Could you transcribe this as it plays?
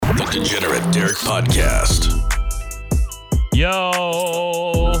The Degenerate Derek Podcast.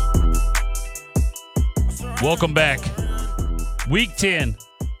 Yo! Welcome back. Week 10,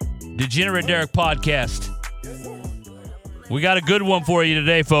 Degenerate Derek Podcast. We got a good one for you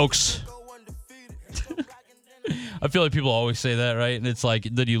today, folks. I feel like people always say that, right? And it's like,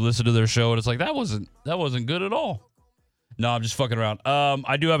 then you listen to their show and it's like, that wasn't good at all. No, I'm just fucking around.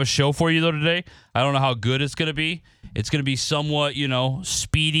 I do have a show for you, though, today. I don't know how good it's going to be. It's going to be somewhat,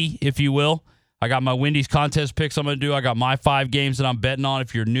 speedy, if you will. I got my Wendy's contest picks I'm going to do. I got my 5 games that I'm betting on.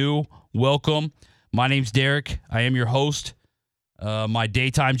 If you're new, welcome. My name's Derek. I am your host. My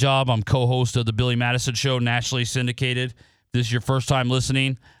daytime job, I'm co-host of the Billy Madison Show, nationally syndicated. If this is your first time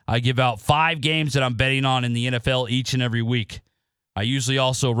listening, I give out 5 games that I'm betting on in the NFL each and every week. I usually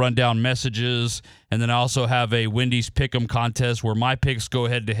also run down messages, and then I also have a Wendy's Pick'em contest where my picks go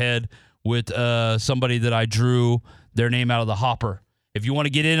head-to-head with somebody that I drew their name out of the hopper. If you want to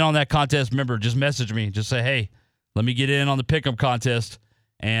get in on that contest, remember, just message me. Just say, hey, let me get in on the Pick'em contest,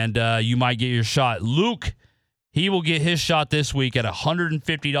 and you might get your shot. Luke, he will get his shot this week at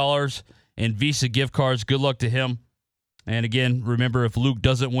 $150 in Visa gift cards. Good luck to him. And again, remember, if Luke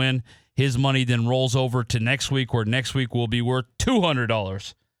doesn't win, his money then rolls over to next week, where next week will be worth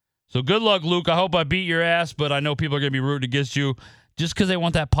 $200. So good luck, Luke. I hope I beat your ass, but I know people are going to be rooting against you just because they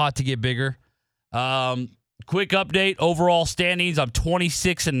want that pot to get bigger. Quick update, overall standings. I'm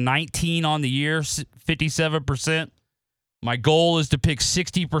 26-19 on the year, 57%. My goal is to pick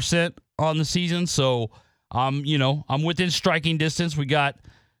 60% on the season, so I'm within striking distance. We got,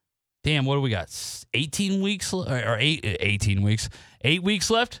 what do we got? 18 weeks or 18 weeks. 8 weeks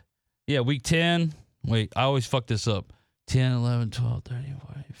left? Yeah, week 10. Wait, I always fuck this up. 10, 11, 12, 13,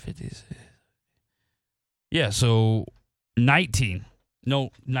 14, 15, 16. Yeah, so 19. No,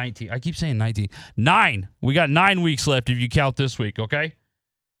 19. I keep saying 19. 9. We got 9 weeks left if you count this week, okay?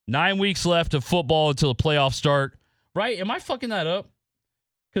 9 weeks left of football until the playoffs start. Right? Am I fucking that up?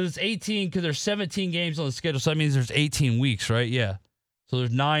 Because it's 18, because there's 17 games on the schedule, so that means there's 18 weeks, right? Yeah. So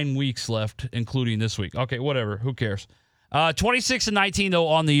there's 9 weeks left, including this week. Okay, whatever. Who cares? 26-19, though,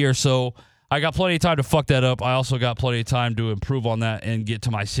 on the year, so I got plenty of time to fuck that up. I also got plenty of time to improve on that and get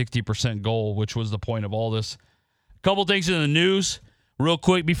to my 60% goal, which was the point of all this. A couple things in the news real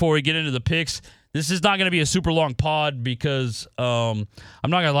quick before we get into the picks. This is not going to be a super long pod because I'm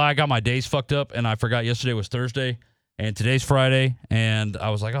not going to lie, I got my days fucked up, and I forgot yesterday was Thursday, and today's Friday, and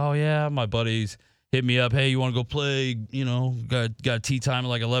I was like, oh, yeah, my buddies hit me up, hey, you want to go play, got tea time at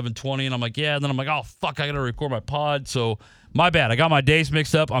like 11:20, and I'm like, yeah, and then I'm like, oh, fuck, I got to record my pod, so my bad. I got my days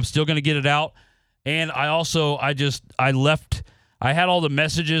mixed up. I'm still going to get it out, and I had all the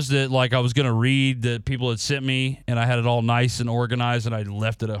messages that, like, I was going to read that people had sent me, and I had it all nice and organized, and I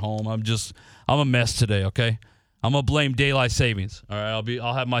left it at home. I'm a mess today, okay? I'm going to blame daylight savings, all right?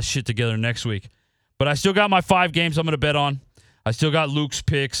 I'll have my shit together next week, but I still got my 5 games I'm going to bet on. I still got Luke's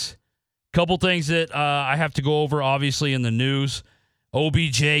picks. Couple things that I have to go over, obviously, in the news.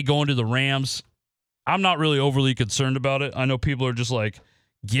 OBJ going to the Rams. I'm not really overly concerned about it. I know people are just, like,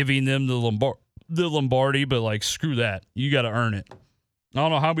 giving them the Lombardi, but, like, screw that. You got to earn it. I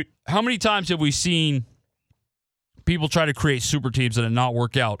don't know how many times have we seen people try to create super teams that did not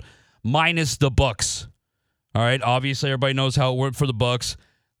work out, minus the Bucs. All right, obviously, everybody knows how it worked for the Bucs.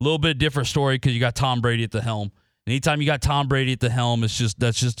 A little bit different story because you got Tom Brady at the helm. Anytime you got Tom Brady at the helm, that's just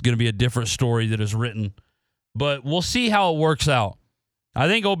going to be a different story that is written. But we'll see how it works out. I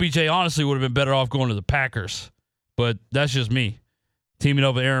think OBJ honestly would have been better off going to the Packers, but that's just me. Teaming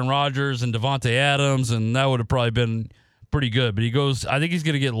up with Aaron Rodgers and Devontae Adams, and that would have probably been pretty good. But I think he's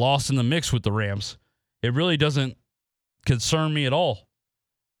going to get lost in the mix with the Rams. It really doesn't concern me at all,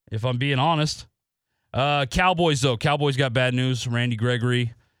 if I'm being honest. Cowboys, though. Cowboys got bad news. Randy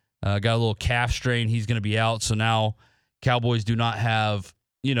Gregory got a little calf strain. He's going to be out. So now Cowboys do not have,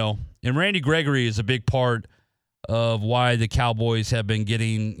 and Randy Gregory is a big part of why the Cowboys have been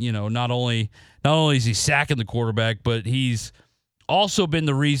getting, not only is he sacking the quarterback, but he's also been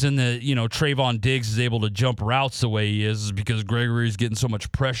the reason that, Trayvon Diggs is able to jump routes the way he is because Gregory's getting so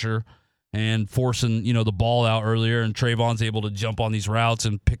much pressure and forcing, the ball out earlier, and Trayvon's able to jump on these routes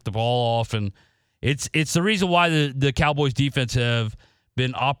and pick the ball off. And it's the reason why the Cowboys defense have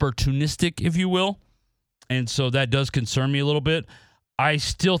been opportunistic, if you will. And so that does concern me a little bit. I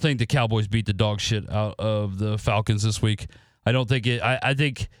still think the Cowboys beat the dog shit out of the Falcons this week. I don't think I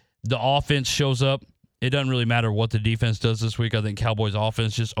think the offense shows up. It doesn't really matter what the defense does this week. I think Cowboys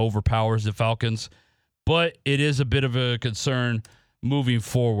offense just overpowers the Falcons. But it is a bit of a concern moving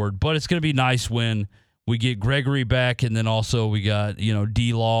forward. But it's going to be nice when we get Gregory back, and then also we got,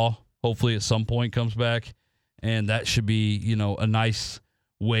 D-Law hopefully at some point comes back. And that should be, a nice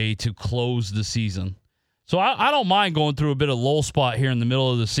way to close the season. So I don't mind going through a bit of lull spot here in the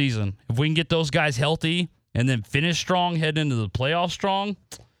middle of the season. If we can get those guys healthy and then finish strong, head into the playoffs strong,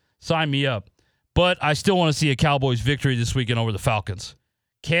 sign me up. But I still want to see a Cowboys victory this weekend over the Falcons.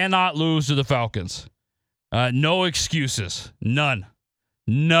 Cannot lose to the Falcons. No excuses. None.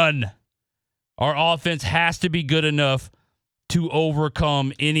 Our offense has to be good enough to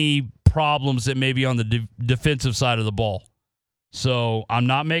overcome any problems that may be on the defensive side of the ball. So I'm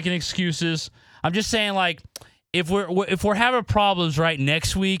not making excuses. I'm just saying, like, if we're having problems right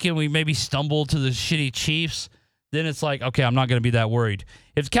next week and we maybe stumble to the shitty Chiefs, then it's like, okay, I'm not going to be that worried.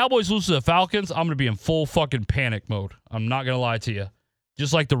 If the Cowboys lose to the Falcons, I'm going to be in full fucking panic mode. I'm not going to lie to you.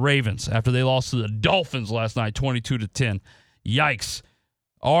 Just like the Ravens after they lost to the Dolphins last night, 22-10. Yikes.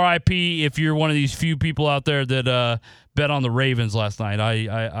 R.I.P. if you're one of these few people out there that bet on the Ravens last night.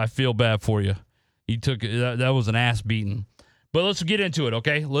 I feel bad for you. You took that was an ass beating. But let's get into it,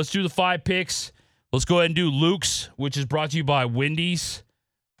 okay? Let's do the 5 picks. Let's go ahead and do Luke's, which is brought to you by Wendy's.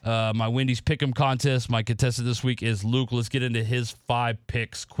 My Wendy's Pick'em contest. My contestant this week is Luke. Let's get into his 5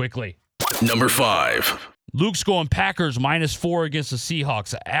 picks quickly. Number 5. Luke's going Packers -4 against the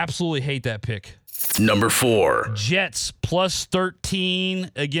Seahawks. I absolutely hate that pick. Number 4. Jets +13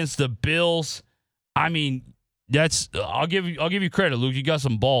 against the Bills. I mean, I'll give you credit, Luke. You got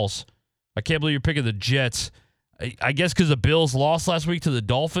some balls. I can't believe you're picking the Jets. I guess because the Bills lost last week to the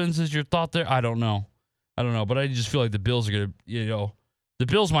Dolphins is your thought there? I don't know. But I just feel like the Bills are going to, the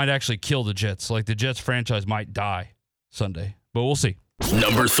Bills might actually kill the Jets. Like the Jets franchise might die Sunday. But we'll see.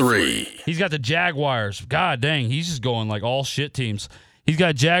 Number 3. He's got the Jaguars. God dang, he's just going like all shit teams. He's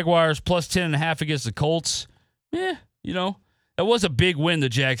got Jaguars +10.5 against the Colts. That was a big win the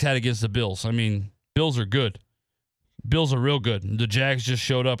Jags had against the Bills. I mean, Bills are good. Bills are real good. The Jags just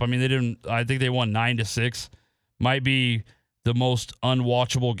showed up. I mean, I think they won 9-6. Might be the most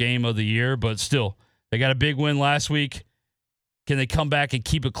unwatchable game of the year, but still, they got a big win last week. Can they come back and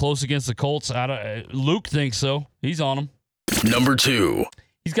keep it close against the Colts? Luke thinks so. He's on them. Number 2.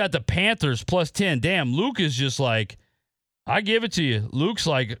 He's got the Panthers +10. Damn, Luke is just like, I give it to you. Luke's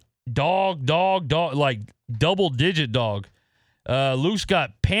like dog, like double-digit dog. Luke's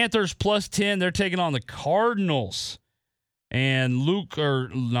got Panthers +10. They're taking on the Cardinals. And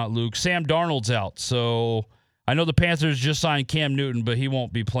Sam Darnold's out. So I know the Panthers just signed Cam Newton, but he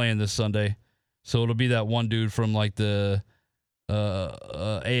won't be playing this Sunday. So it'll be that one dude from like the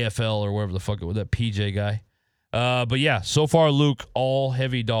AFL or wherever the fuck it was, that PJ guy. But yeah, so far, Luke, all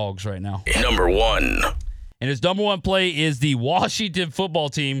heavy dogs right now. Number 1. And his number 1 play is the Washington football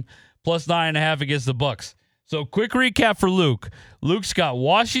team +9.5 against the Bucs. So quick recap for Luke. Luke's got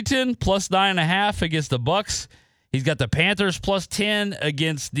Washington +9.5 against the Bucs. He's got the Panthers +10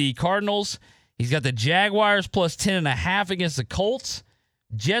 against the Cardinals. He's got the Jaguars +10.5 against the Colts.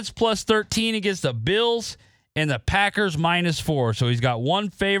 Jets +13 against the Bills. And the Packers -4. So he's got 1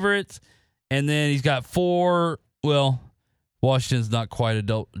 favorite. And then he's got 4. Well, Washington's not quite a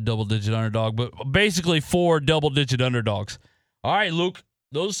double-digit underdog, but basically 4 double-digit underdogs. All right, Luke,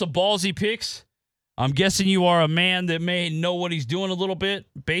 those are some ballsy picks. I'm guessing you are a man that may know what he's doing a little bit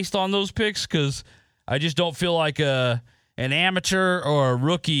based on those picks, because I just don't feel like an amateur or a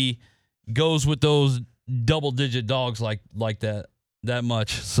rookie goes with those double-digit dogs like that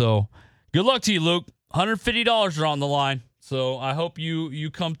much. So good luck to you, Luke. $150 are on the line. So I hope you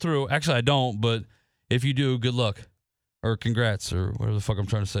come through. Actually, I don't, but if you do, good luck. Or congrats, or whatever the fuck I'm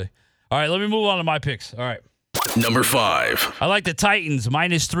trying to say. All right, let me move on to my picks. All right. Number 5. I like the Titans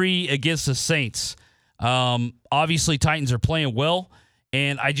 -3 against the Saints. Obviously, Titans are playing well,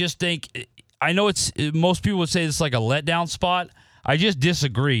 and I just think, I know most people would say it's like a letdown spot. I just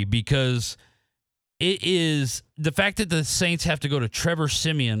disagree, because it is the fact that the Saints have to go to Trevor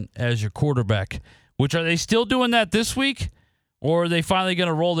Siemian as your quarterback, which are they still doing that this week? Or are they finally going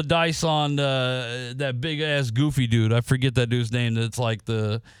to roll the dice on that big-ass goofy dude? I forget that dude's name. That's like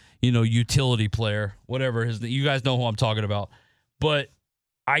the, utility player, whatever his name. You guys know who I'm talking about. But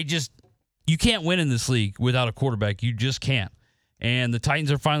you can't win in this league without a quarterback. You just can't. And the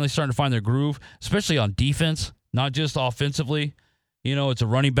Titans are finally starting to find their groove, especially on defense, not just offensively. It's a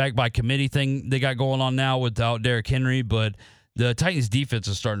running back by committee thing they got going on now without Derrick Henry, but the Titans defense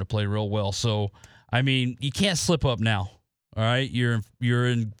is starting to play real well. So, I mean, you can't slip up now. All right, you're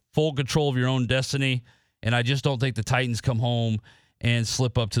in full control of your own destiny, and I just don't think the Titans come home and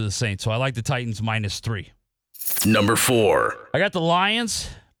slip up to the Saints. So I like the Titans -3. Number 4. I got the Lions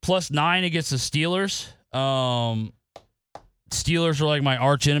 +9 against the Steelers. Steelers are like my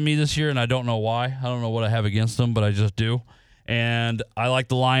arch enemy this year, and I don't know why. I don't know what I have against them, but I just do. And I like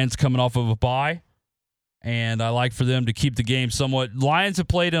the Lions coming off of a bye. and I like for them to keep the game somewhat. Lions have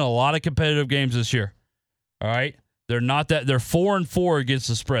played in a lot of competitive games this year. All right, they're 4-4 against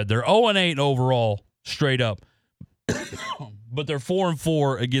the spread. They're 0-8 overall, straight up, but they're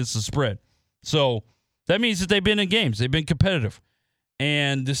 4-4 against the spread. So that means that they've been in games. They've been competitive.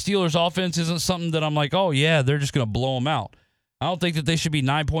 And the Steelers' offense isn't something that I'm like, oh, yeah, they're just going to blow them out. I don't think that they should be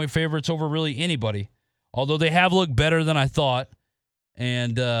 9-point favorites over really anybody, although they have looked better than I thought.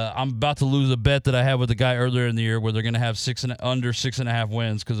 And I'm about to lose a bet that I had with the guy earlier in the year where they're going to have under 6.5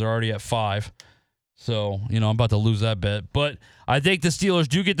 wins because they're already at 5. So, I'm about to lose that bet. But I think the Steelers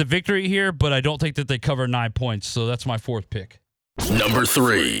do get the victory here, but I don't think that they cover 9 points. So that's my fourth pick. Number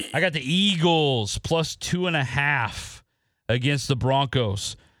 3. I got the Eagles plus 2.5 against the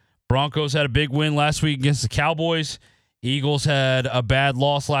Broncos. Broncos had a big win last week against the Cowboys. Eagles had a bad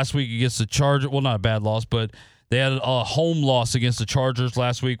loss last week against the Chargers. Well, not a bad loss, but they had a home loss against the Chargers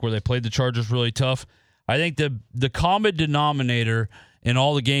last week where they played the Chargers really tough. I think the common denominator in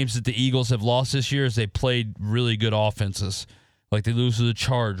all the games that the Eagles have lost this year is they played really good offenses. Like they lose to the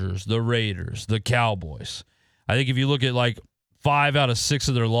Chargers, the Raiders, the Cowboys. I think if you look at like 5 out of 6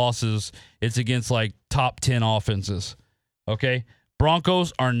 of their losses, it's against like top 10 offenses. Okay?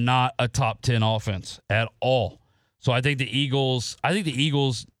 Broncos are not a top 10 offense at all. So I think the Eagles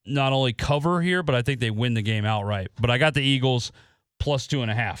not only cover here, but I think they win the game outright. But I got the Eagles plus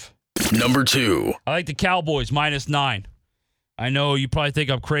 2.5. Number 2. I like the Cowboys minus 9. I know you probably think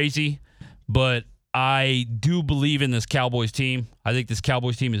I'm crazy, but I do believe in this Cowboys team. I think this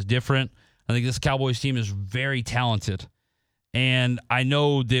Cowboys team is different. I think this Cowboys team is very talented. And I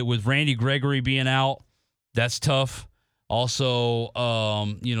know that with Randy Gregory being out, that's tough. Also,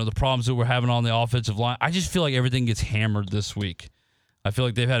 the problems that we're having on the offensive line. I just feel like everything gets hammered this week. I feel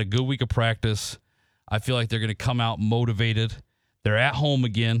like they've had a good week of practice. I feel like they're going to come out motivated. They're at home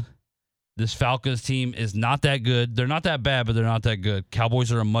again. This Falcons team is not that good. They're not that bad, but they're not that good.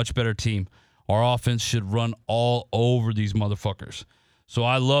 Cowboys are a much better team. Our offense should run all over these motherfuckers. So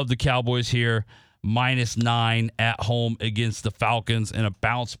I love the Cowboys here. Minus 9 at home against the Falcons and a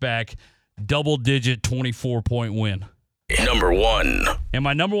bounce back double-digit 24-point win. Number 1. And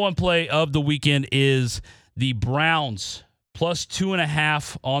my number 1 play of the weekend is the Browns plus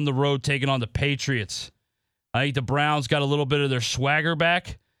 2.5 on the road taking on the Patriots. I think the Browns got a little bit of their swagger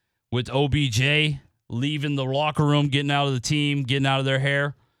back with OBJ leaving the locker room, getting out of the team, getting out of their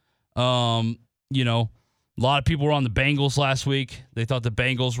hair. A lot of people were on the Bengals last week. They thought the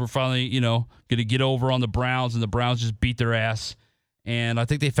Bengals were finally, going to get over on the Browns, and the Browns just beat their ass. And I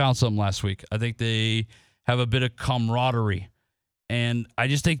think they found something last week. I think they have a bit of camaraderie. And I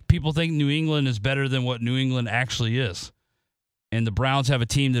just think people think New England is better than what New England actually is. And the Browns have a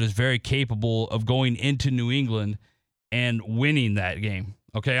team that is very capable of going into New England and winning that game.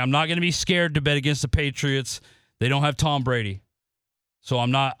 Okay, I'm not going to be scared to bet against the Patriots. They don't have Tom Brady. So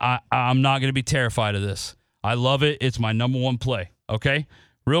I'm not going to be terrified of this. I love it. It's my number 1 play. Okay?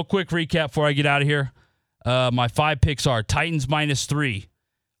 Real quick recap before I get out of here. My 5 picks are Titans minus 3,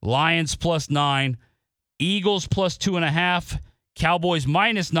 Lions plus 9, Eagles plus 2.5, Cowboys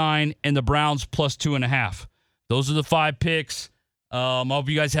minus 9, and the Browns plus 2.5. Those are the 5 picks. I hope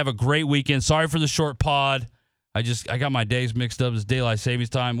you guys have a great weekend. Sorry for the short pod. I got my days mixed up. It's daylight savings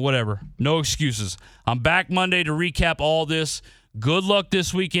time. Whatever. No excuses. I'm back Monday to recap all this. Good luck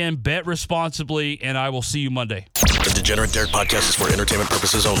this weekend. Bet responsibly, and I will see you Monday. The Degenerate Derek podcast is for entertainment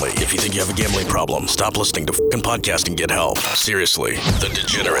purposes only. If you think you have a gambling problem, stop listening to fucking podcast and get help. Seriously. The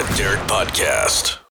Degenerate Derek podcast.